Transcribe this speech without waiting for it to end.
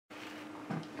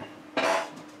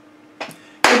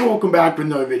and welcome back to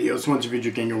another video. It's Once a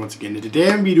Video King once again. And today I'm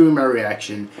going to be doing my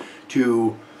reaction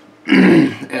to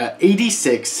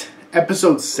 86,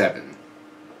 episode 7.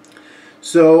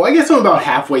 So I guess I'm about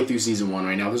halfway through season 1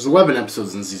 right now. There's 11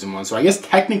 episodes in season 1, so I guess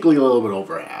technically a little bit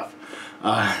over half.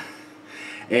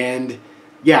 And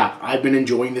yeah, I've been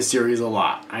enjoying this series a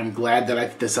lot. I'm glad that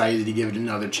I've decided to give it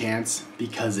another chance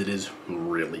because it is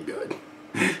really good.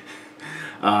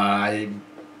 I'm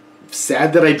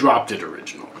sad that I dropped it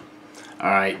originally.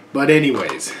 Alright, but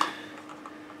anyways,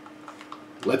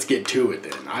 let's get to it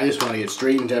then. I just want to get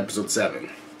straight into episode 7.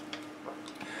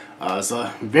 It's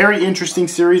a very interesting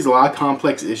series, a lot of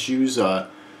complex issues,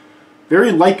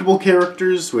 very likable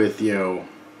characters with, yeah,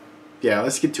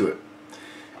 let's get to it.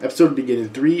 Episode begin in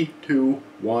 3, 2,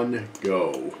 1,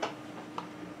 go.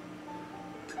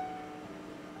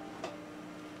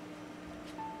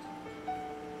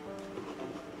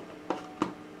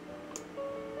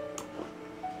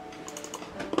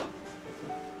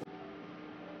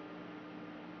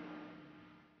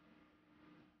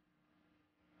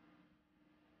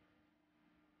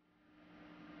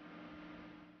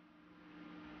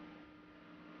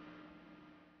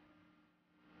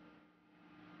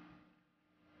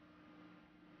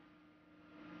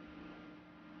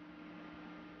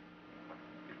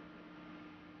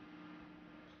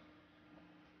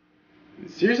 The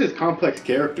series has complex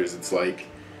characters. It's like,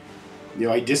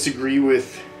 I disagree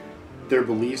with their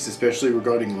beliefs, especially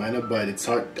regarding Lena, but it's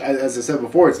hard, as I said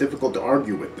before, it's difficult to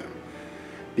argue with them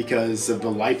because of the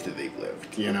life that they've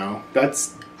lived,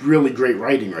 That's really great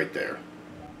writing right there.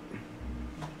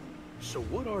 So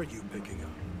what are you picking up?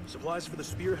 Supplies for the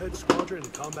Spearhead squadron in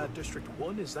Combat District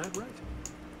 1, is that right?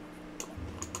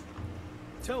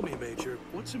 Tell me, Major,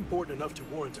 what's important enough to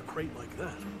warrant a crate like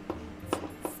that?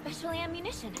 Special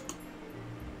ammunition.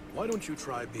 Why don't you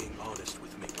try being honest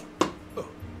with me? Oh.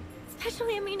 Special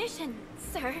ammunition,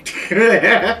 sir.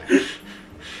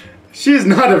 She's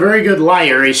not a very good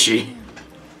liar, is she?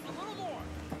 A little more.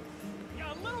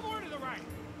 Yeah, a little more to the right.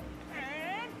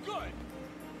 And good.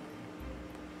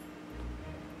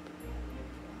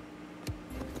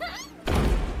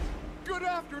 Good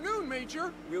afternoon,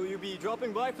 Major. Will you be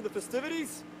dropping by for the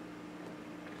festivities?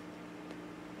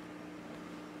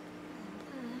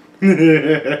 ID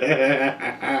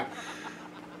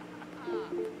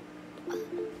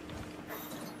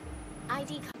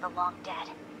the long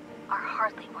dead are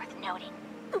hardly worth noting.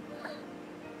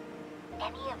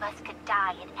 Any of us could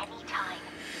die at any time.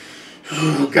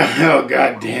 Oh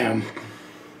god damn.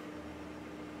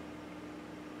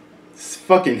 This is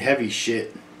fucking heavy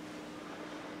shit.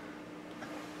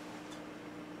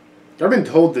 I've been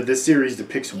told that this series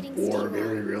depicts war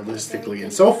very realistically,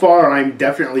 and so far I'm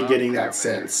definitely getting that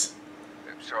sense.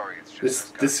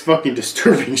 This fucking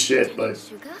disturbing shit, but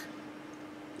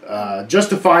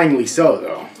justifyingly so,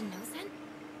 though.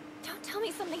 Don't tell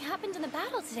me something happened in the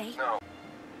battle today.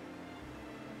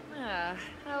 No.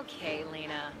 Okay,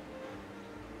 Lena.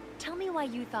 Tell me why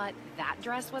you thought that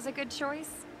dress was a good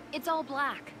choice. It's all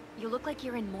black. You look like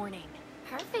you're in mourning.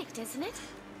 Perfect, isn't it?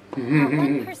 Not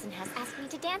one person has asked me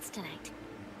to dance tonight.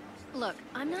 Look,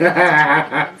 I'm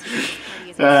not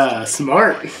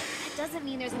smart. That doesn't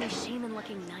mean there's any shame in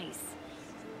looking nice.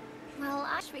 Well,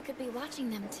 I wish we could be watching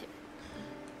them too.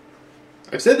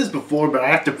 I've said this before, but I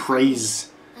have to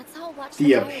praise Let's all watch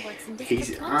the fireworks in pacing.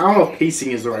 District 1 I don't know if together.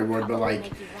 pacing is the right word, but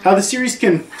like how the series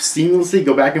can seamlessly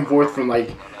go back and forth from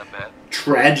like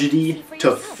tragedy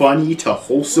to funny to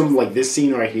wholesome, like this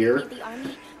scene right here. The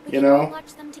army, we You can all know?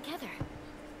 watch them together.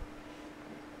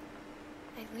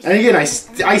 And again, I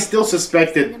still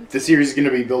suspect that the series is going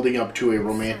to be building up to a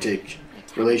romantic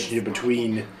relationship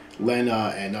between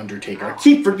Lena and Undertaker. I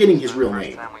keep forgetting his real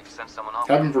name.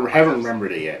 Haven't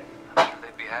remembered it yet.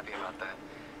 They'd be happy about that.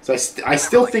 So I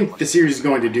still think the series is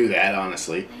going to do that,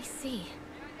 honestly. I see.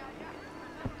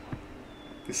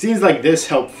 It seems like this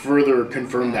helped further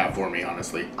confirm that for me,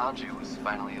 honestly. Anju was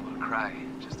finally able to cry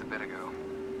just a bit ago.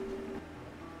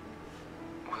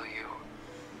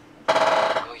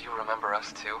 Will you remember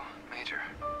us too, Major?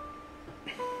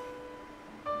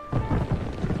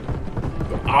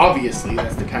 But obviously,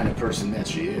 that's the kind of person that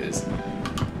she is.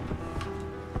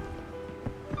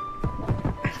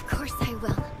 Of course I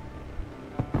will.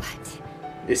 But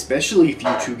Especially if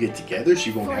you two get together,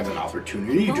 she won't have an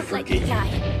opportunity to forget you.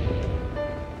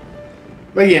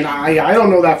 But again, I don't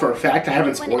know that for a fact. I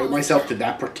haven't spoiled myself to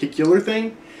that particular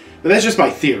thing. But that's just my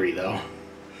theory, though.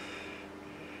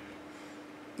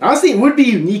 Honestly, it would be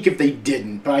unique if they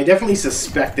didn't, but I definitely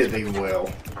suspect that they will.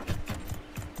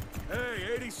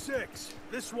 Hey, 86.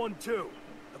 This one too.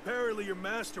 Apparently your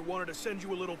master wanted to send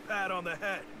you a little pat on the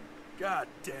head. God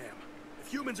damn. If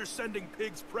humans are sending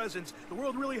pigs presents, the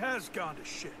world really has gone to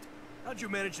shit. How'd you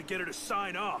manage to get her to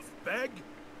sign off? Beg?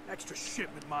 Extra shit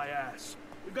with my ass.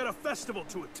 We've got a festival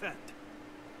to attend.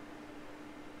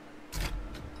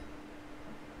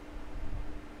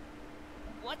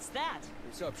 What's that?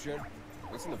 What's up, Shin?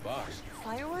 What's in the box?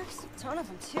 Fireworks? Ton of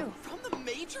them, too. From the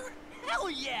Major? Hell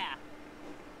yeah!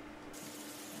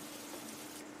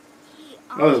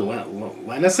 Oh,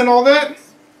 Lennis and all that?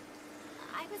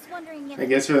 I was wondering if I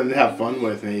guess for them to have fun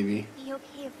with, maybe. it'd be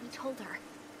okay if we told her.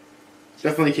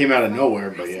 Definitely came out of nowhere,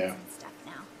 but yeah. And stuff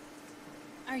now.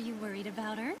 Are you worried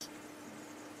about her?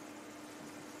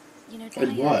 You know, Like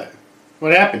Diane what?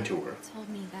 What happened to her? told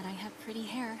me that I have pretty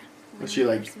hair. when Was she, we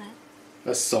like, first met.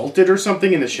 Assaulted or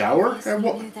something in the shower He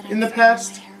knew that I in the was growing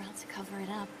past? my hair out to cover it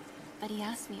up, but he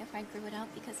asked me if I grew it out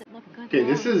because it looked good. Okay,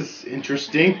 this long. is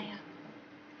interesting. Daya.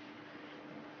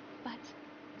 But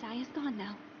Daya's gone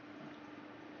now.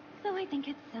 So I think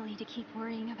it's silly to keep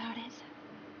worrying about it.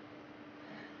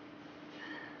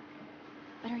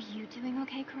 But are you doing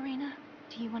okay, Karina?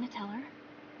 Do you want to tell her?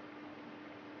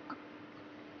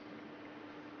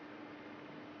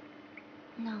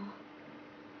 No.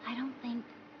 I don't think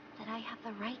that I have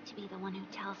the right to be the one who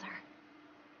tells her.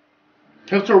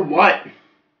 Tells her what?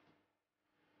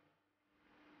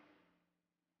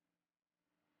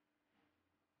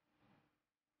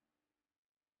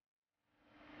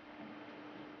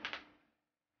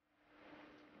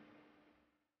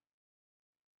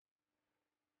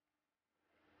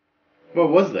 What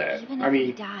was that? Even I if we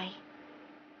mean, die,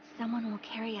 someone will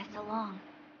carry us along.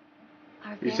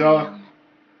 Our You very saw- own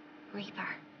Reaper.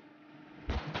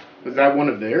 was that one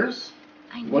of theirs?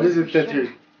 I know What is for it that sure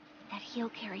they're? that he'll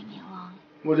carry me along.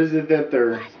 What is it that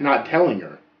they're not telling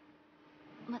her?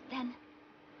 But then,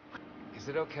 Is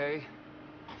it okay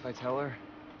if I tell her?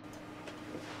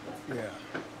 Yeah.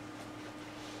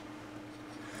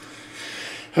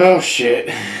 Oh shit!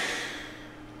 tell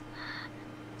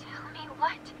me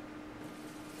what?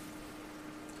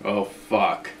 Oh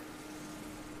fuck!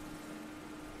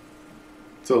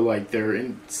 So like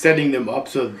they're setting them up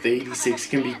so that the 86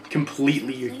 can be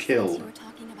completely Places killed. you were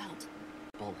talking about.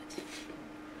 Bullet.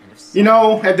 And if You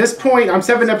know, at this point, I'm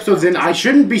 7 episodes in. I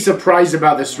shouldn't be surprised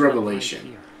about this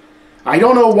revelation. I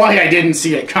don't know why I didn't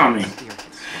see it coming.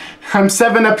 I'm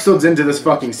 7 episodes into this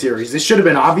fucking series. This should have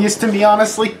been obvious to me,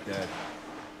 honestly. Dad,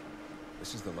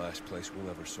 this is the last place we'll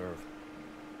ever serve.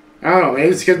 I don't know, maybe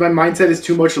it's because my mindset is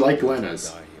too much like Lena's.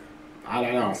 Die here. I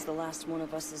don't know. Once the last one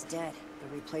of us is dead,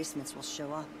 the replacements will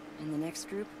show up, and the next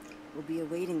group will be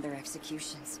awaiting their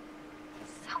executions.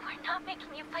 So we're not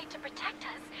making you fight to protect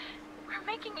us. We're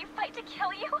making you fight to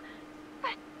kill you?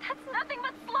 But that's nothing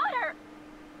but slaughter!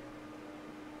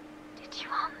 Did you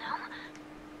all know?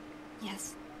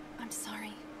 Yes, I'm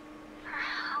sorry. For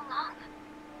how long?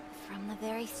 From the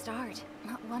very start.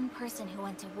 Not one person who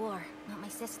went to war, not my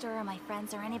sister or my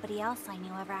friends or anybody else I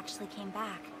knew ever actually came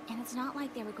back. And it's not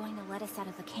like they were going to let us out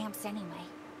of the camps anyway.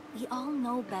 We all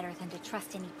know better than to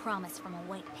trust any promise from a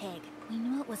white pig. We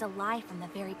knew it was a lie from the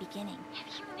very beginning.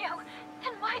 If you knew,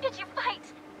 then why did you fight?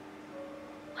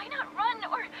 Why not run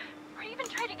or even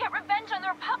try to get revenge on the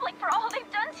Republic for all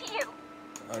they've done to you?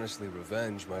 Honestly,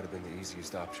 revenge might have been the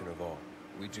easiest option of all.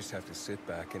 We just have to sit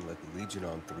back and let the Legion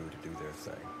on through to do their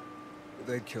thing.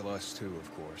 They'd kill us too,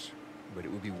 of course. But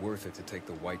it would be worth it to take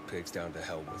the white pigs down to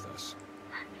hell with us.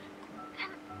 Then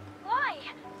why?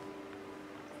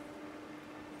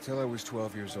 Till I was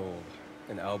 12 years old,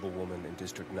 an Alba woman in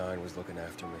District 9 was looking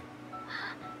after me.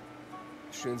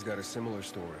 Shin's got a similar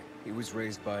story. He was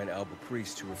raised by an Alba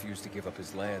priest who refused to give up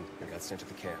his land and got sent to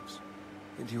the camps.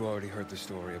 And you already heard the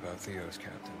story about Theo's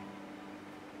captain.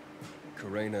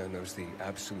 Karina knows the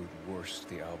absolute worst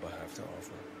the Alba have to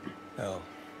offer. Hell,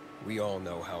 we all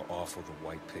know how awful the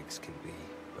white pigs can be,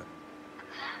 but...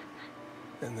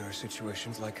 then there are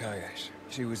situations like Kaye's.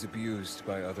 She was abused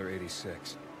by other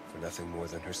 86 for nothing more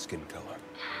than her skin color.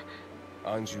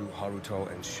 Anju,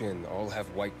 Haruto, and Shin all have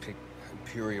white pig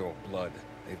imperial blood.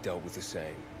 They've dealt with the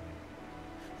same.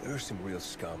 There are some real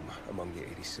scum among the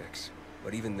 86,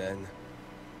 but even then,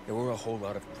 there were a whole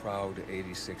lot of proud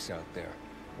 86 out there.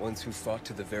 Ones who fought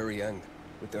to the very end,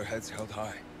 with their heads held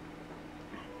high.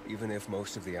 Even if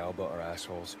most of the Alba are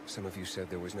assholes, some of you said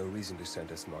there was no reason to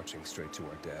send us marching straight to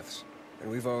our deaths. And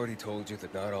we've already told you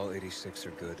that not all 86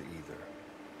 are good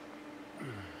either.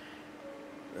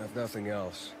 If nothing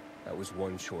else, that was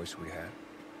one choice we had.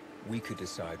 We could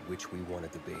decide which we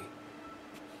wanted to be.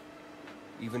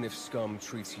 Even if scum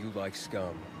treats you like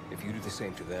scum, if you do the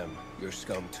same to them, you're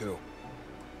scum too.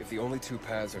 If the only two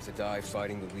paths are to die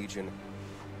fighting the Legion,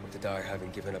 or to die having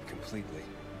given up completely,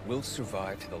 we'll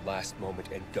survive to the last moment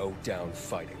and go down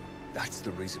fighting. That's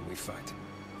the reason we fight.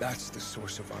 That's the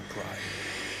source of our pride.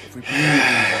 If we pretend to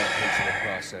be white pigs in the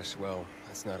process, well,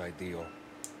 that's not ideal.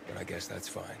 But I guess that's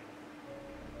fine.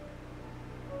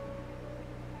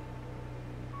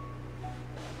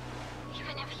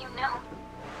 Even if you know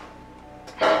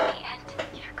that in the end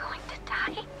you're going to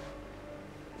die?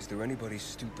 Is there anybody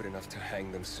stupid enough to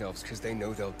hang themselves because they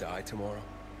know they'll die tomorrow?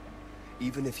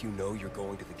 Even if you know you're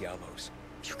going to the gallows,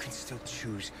 you can still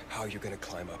choose how you're gonna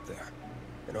climb up there.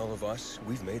 And all of us,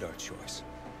 we've made our choice.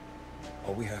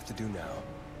 All we have to do now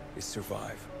is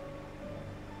survive.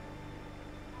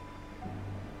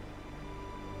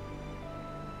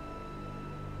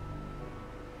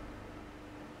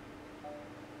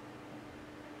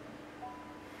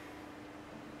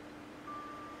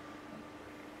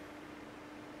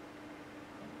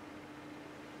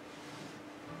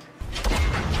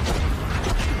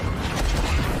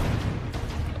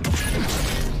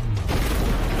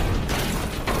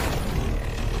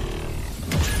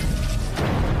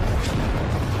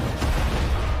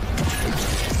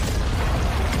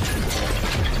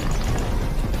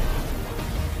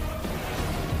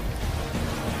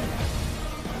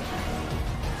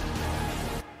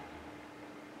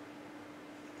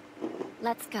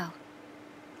 Let's go.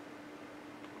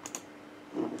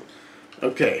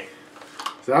 Okay,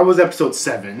 so that was episode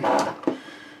 7. That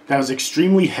was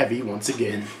extremely heavy once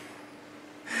again.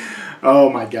 Oh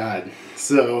my god.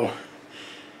 So,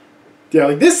 yeah,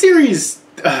 like this series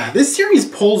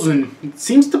pulls and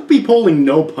seems to be pulling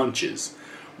no punches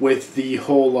with the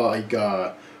whole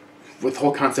with the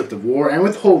whole concept of war and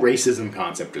with the whole racism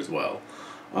concept as well.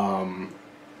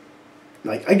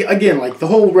 Like, again, like, the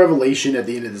whole revelation at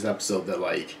the end of this episode that,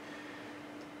 like,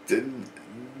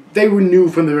 they knew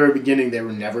from the very beginning they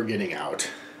were never getting out.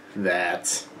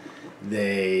 That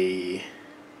they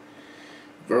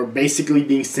were basically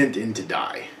being sent in to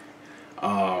die.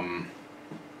 Again,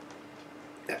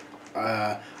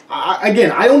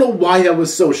 I don't know why that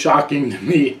was so shocking to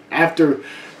me after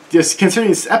just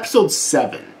considering this episode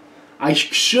 7. I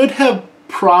should have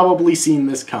probably seen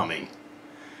this coming.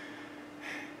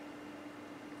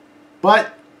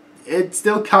 But it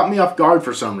still caught me off guard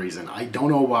for some reason. I don't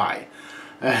know why.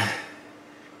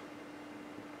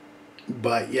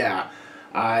 But yeah,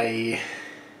 damn.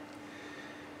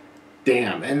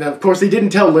 And of course they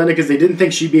didn't tell Lena because they didn't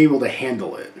think she'd be able to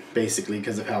handle it. Basically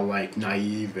because of how, like,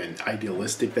 naive and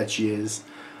idealistic that she is.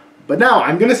 But now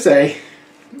I'm going to say,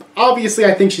 obviously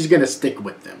I think she's going to stick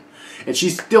with them. And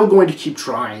she's still going to keep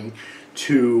trying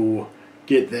to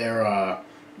get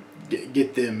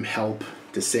get them help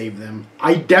to save them.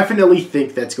 I definitely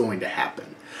think that's going to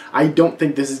happen. I don't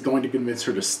think this is going to convince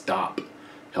her to stop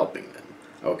helping them.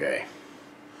 Okay?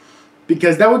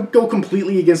 Because that would go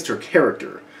completely against her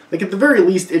character. Like, at the very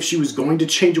least, if she was going to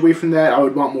change away from that, I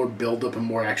would want more build-up and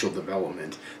more actual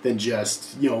development than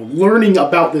just, you know, learning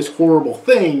about this horrible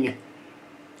thing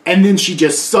and then she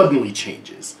just suddenly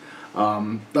changes.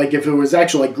 Like, if it was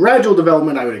actual, like, gradual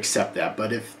development, I would accept that.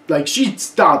 But if, like, she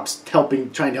stops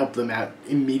trying to help them out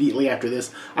immediately after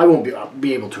this, I won't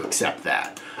be able to accept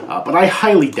that. But I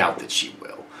highly doubt that she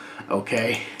will.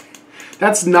 Okay?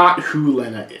 That's not who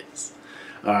Lena is.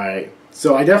 Alright?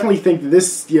 So I definitely think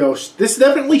this, you know, this is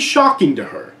definitely shocking to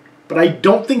her. But I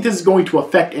don't think this is going to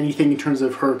affect anything in terms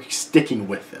of her sticking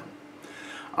with them.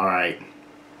 Alright?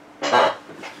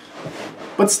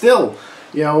 But still...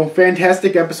 You know,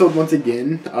 fantastic episode once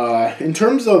again. In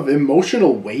terms of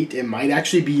emotional weight, it might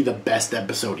actually be the best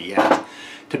episode yet,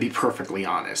 to be perfectly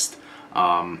honest.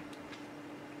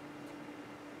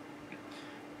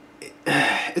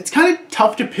 It's kind of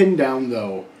tough to pin down,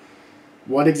 though,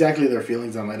 what exactly their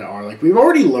feelings on Lena are. Like, we've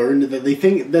already learned that they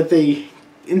think that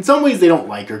in some ways they don't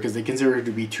like her because they consider her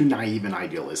to be too naive and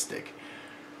idealistic.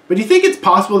 But do you think it's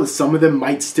possible that some of them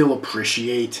might still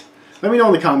appreciate... Let me know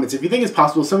in the comments if you think it's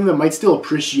possible some of them might still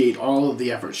appreciate all of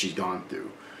the effort she's gone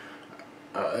through.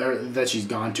 That she's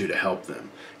gone to help them.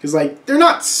 Because, like, they're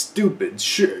not stupid,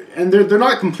 sure, and they're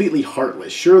not completely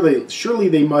heartless. Surely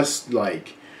they must,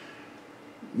 like,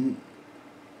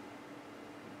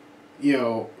 you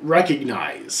know,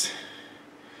 recognize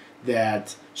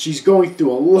that she's going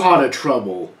through a lot of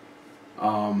trouble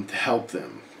to help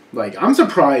them. Like, I'm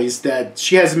surprised that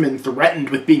she hasn't been threatened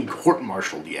with being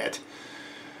court-martialed yet.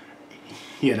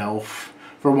 You know,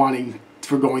 for going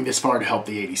this far to help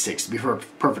the 86, to be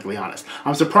perfectly honest.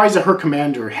 I'm surprised that her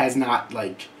commander has not,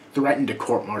 like, threatened to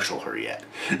court-martial her yet.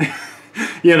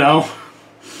 You know?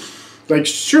 Like,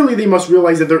 surely they must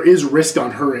realize that there is risk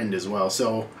on her end as well.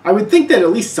 So, I would think that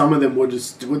at least some of them would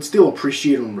still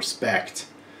appreciate and respect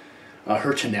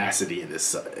her tenacity in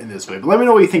this way. But let me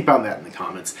know what you think about that in the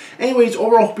comments. Anyways,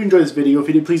 overall, hope you enjoyed this video. If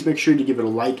you did, please make sure to give it a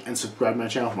like and subscribe to my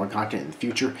channel for more content in the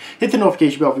future. Hit the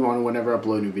notification bell if you want to whenever I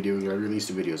upload new videos. I release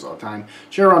new videos all the time.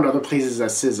 Share around other places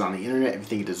that says on the internet if you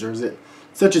think it deserves it,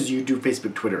 such as YouTube,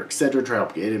 Facebook, Twitter, etc. Try to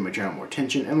help get my channel more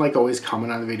attention. And like always,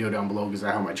 comment on the video down below because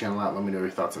I help my channel out. Let me know your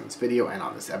thoughts on this video and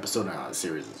on this episode and on the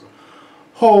series as a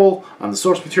whole, on the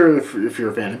source material if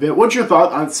you're a fan of it. What's your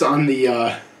thought on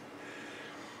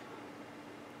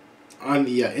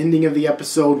the ending of the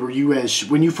episode? Were you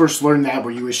when you first learned that,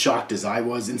 were you as shocked as I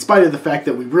was, in spite of the fact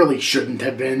that we really shouldn't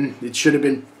have been? It should have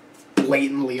been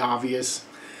blatantly obvious.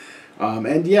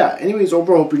 And yeah, anyways,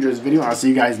 overall, hope you enjoyed this video. I'll see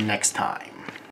you guys next time.